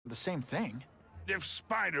the same thing. If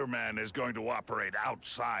Spider-Man is going to operate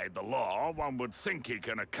outside the law, one would think he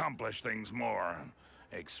can accomplish things more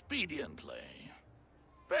expediently.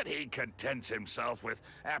 But he contents himself with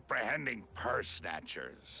apprehending purse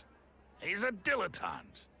snatchers. He's a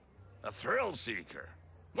dilettante, a thrill seeker,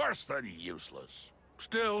 worse than useless.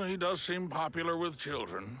 Still, he does seem popular with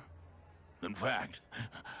children. In fact,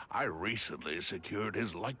 I recently secured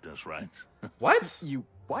his likeness rights. What? You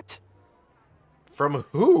what? From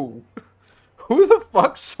who? Who the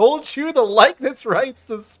fuck sold you the likeness rights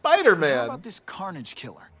to How Spider-Man? about this Carnage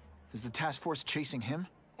killer? Is the task force chasing him?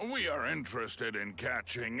 We are interested in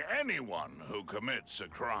catching anyone who commits a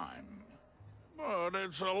crime. But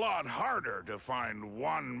it's a lot harder to find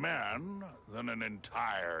one man than an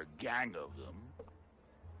entire gang of them.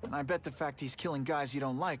 And I bet the fact he's killing guys you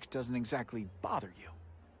don't like doesn't exactly bother you.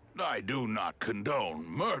 I do not condone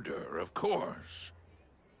murder, of course.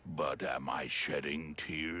 But am I shedding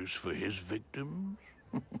tears for his victims?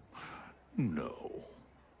 No,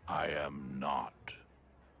 I am not.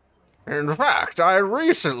 In fact, I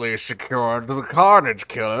recently secured the Carnage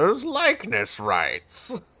Killer's likeness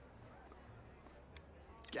rights.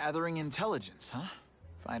 Gathering intelligence, huh?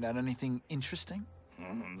 Find out anything interesting?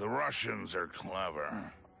 The Russians are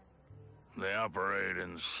clever. They operate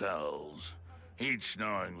in cells, each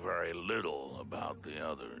knowing very little about the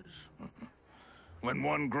others. When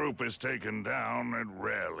one group is taken down, it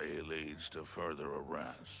rarely leads to further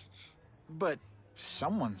arrests. But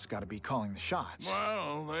someone's got to be calling the shots.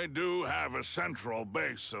 Well, they do have a central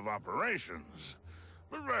base of operations,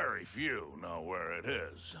 but very few know where it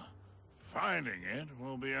is. Finding it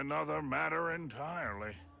will be another matter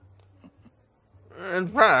entirely. In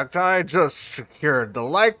fact, I just secured the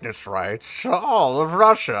likeness rights to all of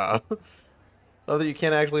Russia. Oh, that you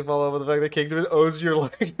can't actually follow up with the fact that Kingdom owes your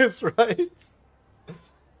likeness rights.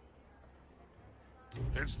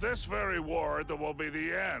 It's this very war that will be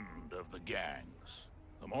the end of the gangs.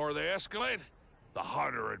 The more they escalate, the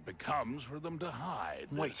harder it becomes for them to hide.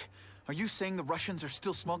 Wait, are you saying the Russians are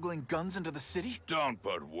still smuggling guns into the city? Don't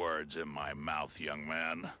put words in my mouth, young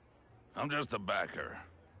man. I'm just a backer.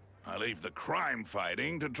 I leave the crime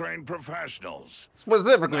fighting to trained professionals.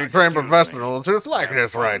 Specifically trained professionals whose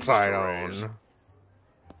likeness rights I own.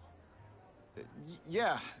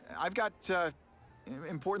 Yeah, I've got,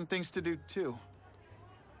 important things to do, too.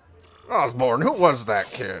 Osborn, who was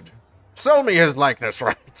that kid? Sell me his likeness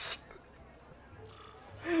rights.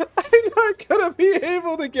 I'm not gonna be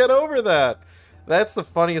able to get over that. That's the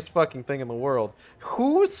funniest fucking thing in the world.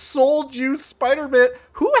 Who sold you Spider-Man?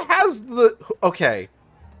 Who has the... Okay.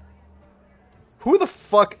 Who the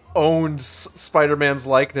fuck owns Spider-Man's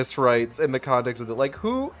likeness rights in the context of it? Like,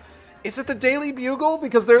 who... Is it the Daily Bugle?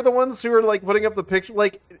 Because they're the ones who are, like, putting up the picture...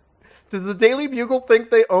 Like, does the Daily Bugle think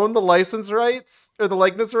they own the license rights? Or the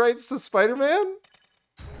likeness rights to Spider-Man?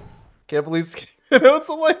 Can't believe it owns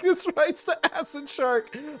the likeness rights to Acid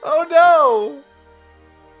Shark. Oh, no!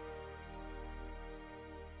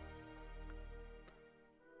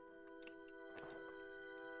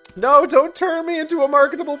 No, don't turn me into a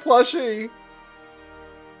marketable plushie!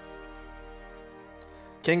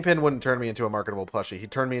 Kingpin wouldn't turn me into a marketable plushie.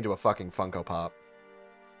 He'd turn me into a fucking Funko Pop.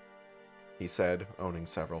 He said, owning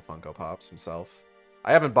several Funko Pops himself.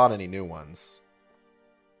 I haven't bought any new ones.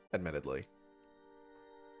 Admittedly.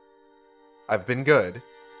 I've been good.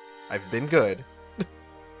 I've been good.